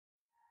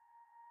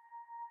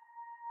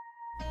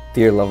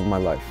Dear love of my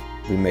life,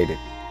 we made it.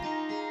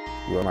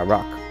 You are my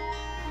rock.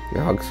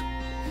 Your hugs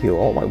heal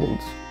all my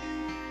wounds.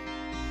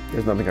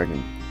 There's nothing I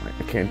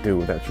can't do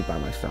without you by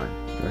my side.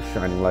 You're a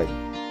shining light.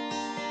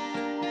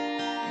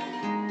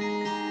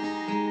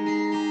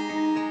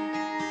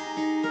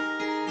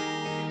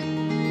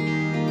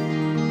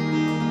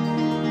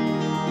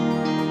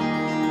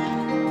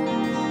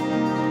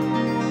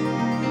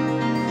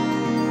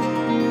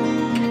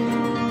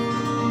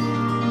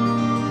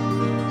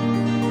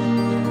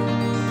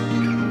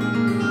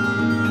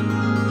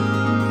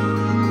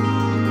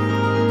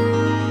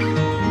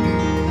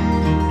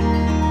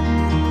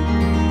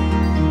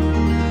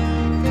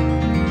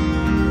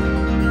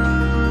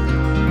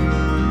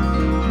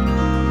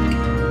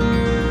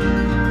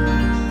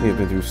 We've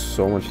been through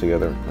so much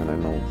together, and I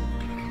know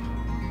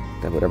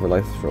that whatever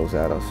life throws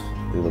at us,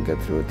 we will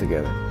get through it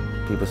together.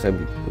 People say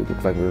we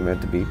look like we were meant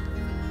to be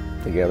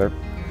together,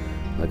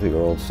 like we were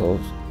old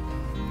souls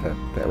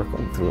that were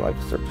going through life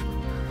search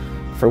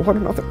for one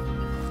another.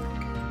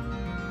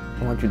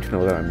 I want you to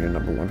know that I'm your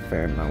 #1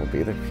 fan, and I will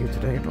be there for you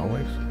today and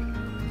always.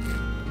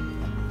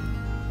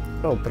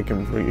 I don't think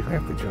I'm really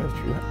have to judge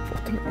you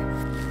ultimately.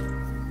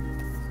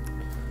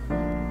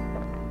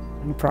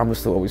 You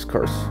promise to always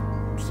curse,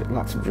 say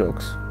lots of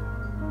jokes,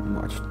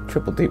 watch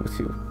Triple D with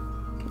you,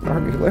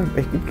 argue,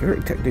 make me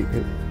very technique,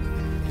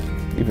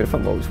 even if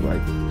I'm always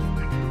right.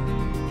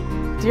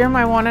 Dear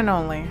my one and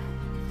only,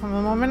 from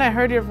the moment I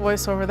heard your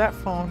voice over that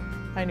phone,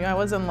 I knew I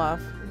was in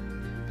love.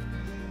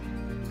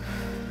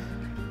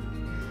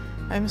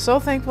 I'm so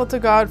thankful to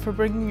God for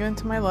bringing you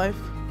into my life.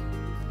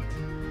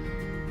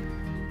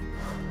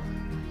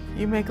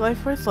 You make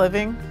life worth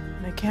living,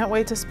 and I can't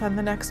wait to spend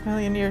the next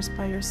million years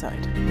by your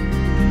side.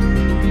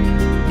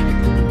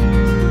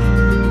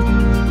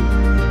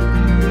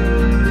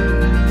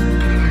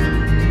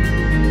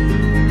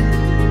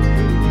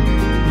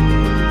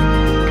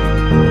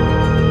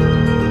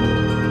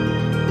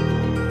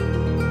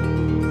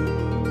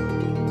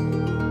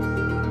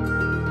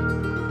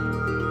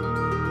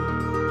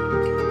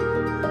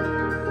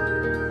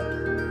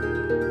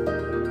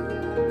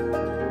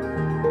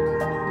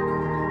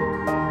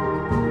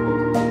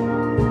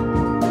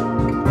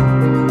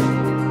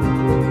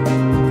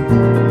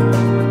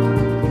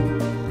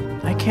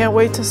 I can't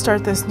wait to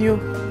start this new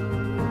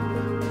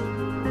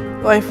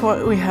life,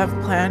 what we have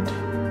planned.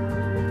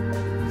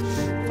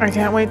 I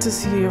can't wait to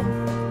see you,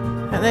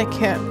 and I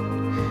can't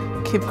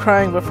keep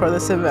crying before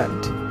this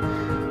event.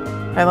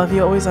 I love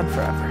you always and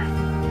forever.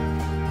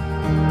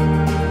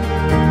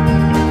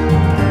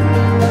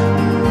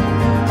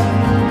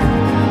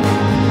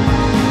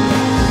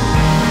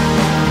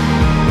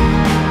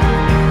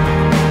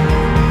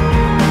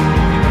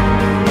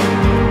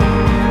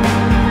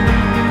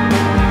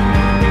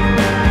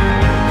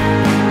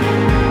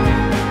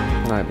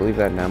 I believe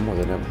that now more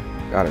than ever.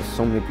 God has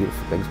so many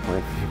beautiful things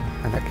planned for you,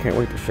 and I can't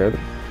wait to share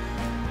them.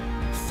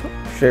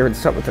 Sharing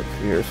some of them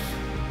for years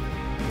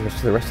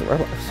to the rest of our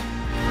lives.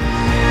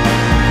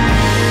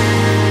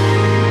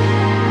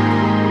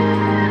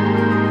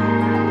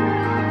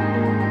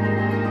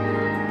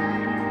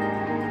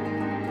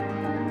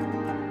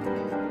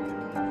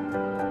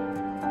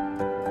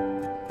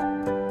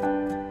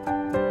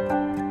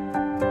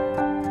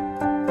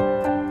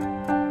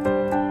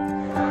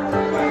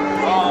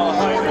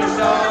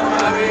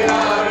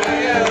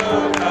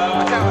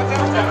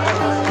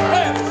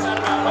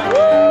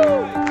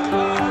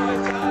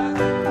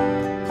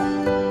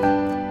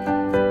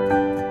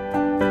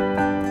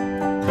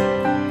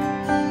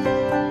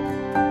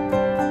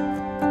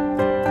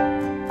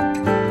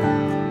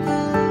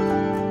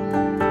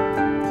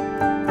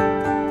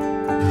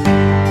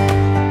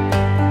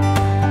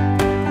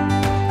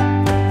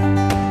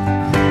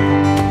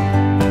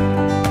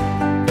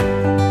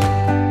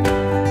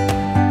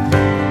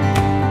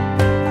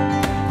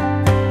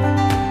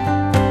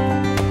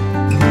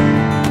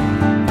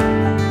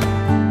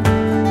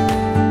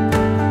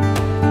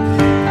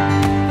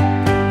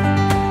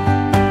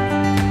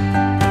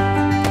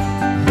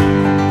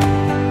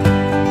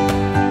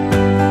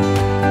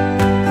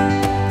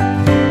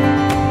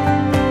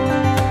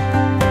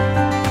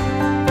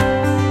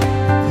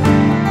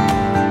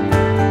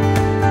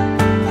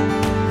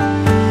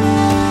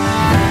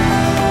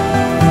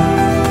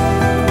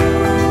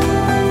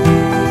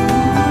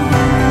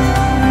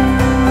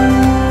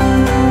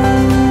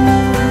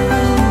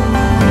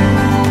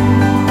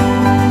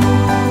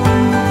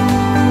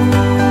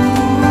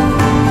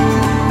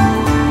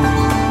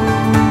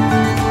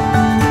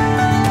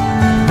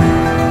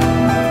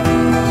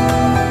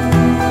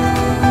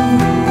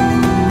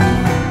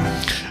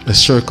 A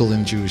circle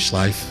in Jewish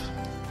life,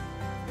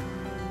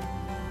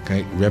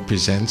 okay,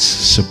 represents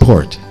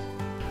support.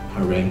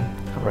 Hare,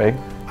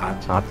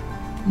 At,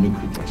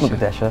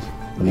 Mukudesha,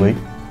 Li,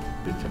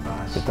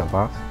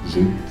 Bitavas,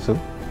 Zu,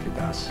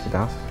 Kedas,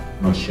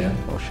 Moshe,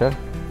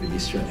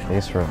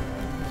 Israel.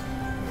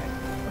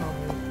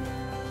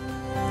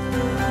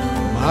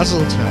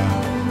 Mazel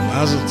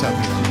tov,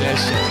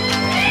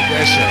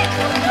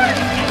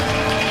 Mukudesha.